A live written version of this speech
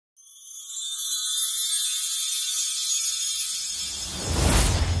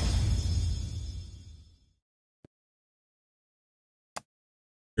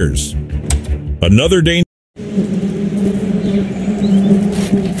Another danger.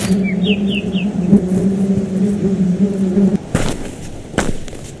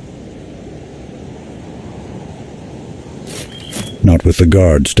 Not with the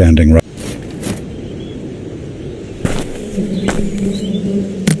guard standing right.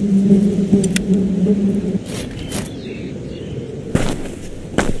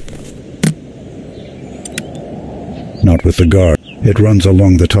 Not with the guard. It runs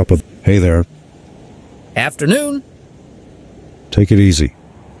along the top of... Hey there. Afternoon. Take it easy.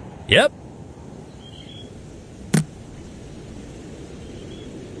 Yep.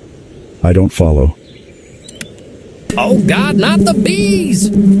 I don't follow. Oh God, not the bees!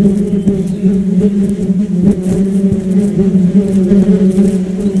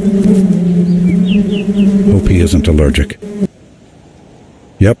 Hope he isn't allergic.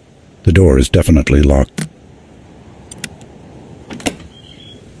 Yep, the door is definitely locked.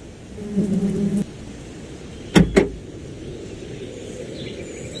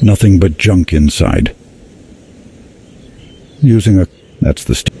 Nothing but junk inside. Using a... That's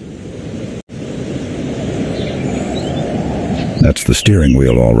the steering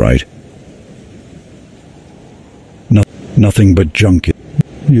wheel, all right. Nothing but junk.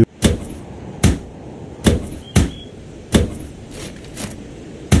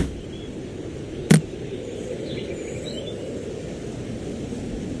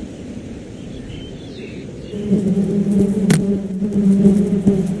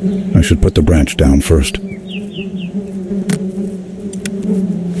 I should put the branch down first.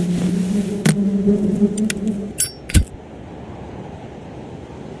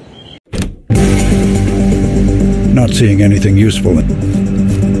 Not seeing anything useful,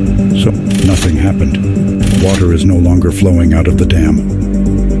 so nothing happened. Water is no longer flowing out of the dam.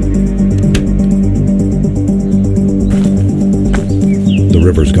 The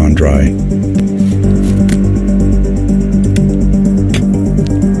river's gone dry.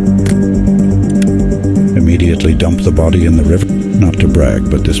 Immediately dump the body in the river. Not to brag,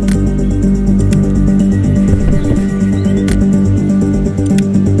 but this...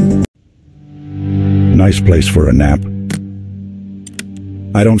 Nice place for a nap.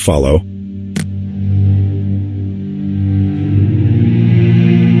 I don't follow.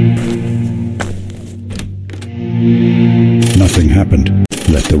 Nothing happened.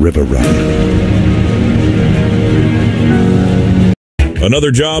 Let the river run.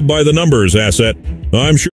 Another job by the numbers, asset. I'm sure.